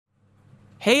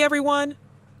Hey everyone!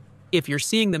 If you're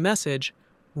seeing the message,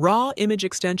 Raw Image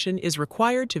Extension is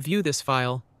required to view this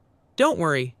file. Don't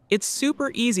worry, it's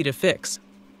super easy to fix.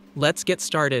 Let's get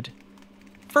started.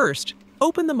 First,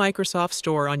 open the Microsoft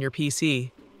Store on your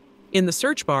PC. In the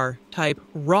search bar, type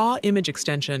Raw Image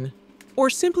Extension,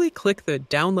 or simply click the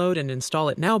Download and Install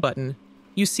It Now button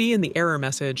you see in the error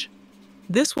message.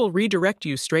 This will redirect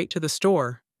you straight to the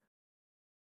store.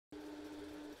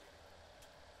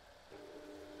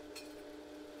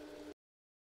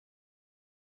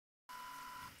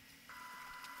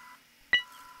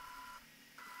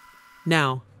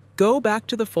 Now, go back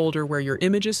to the folder where your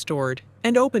image is stored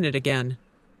and open it again.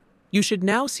 You should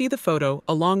now see the photo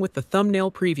along with the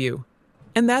thumbnail preview.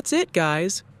 And that's it,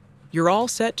 guys! You're all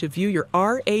set to view your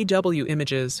RAW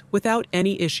images without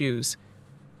any issues.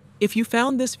 If you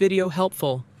found this video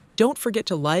helpful, don't forget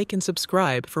to like and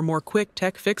subscribe for more quick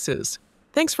tech fixes.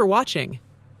 Thanks for watching!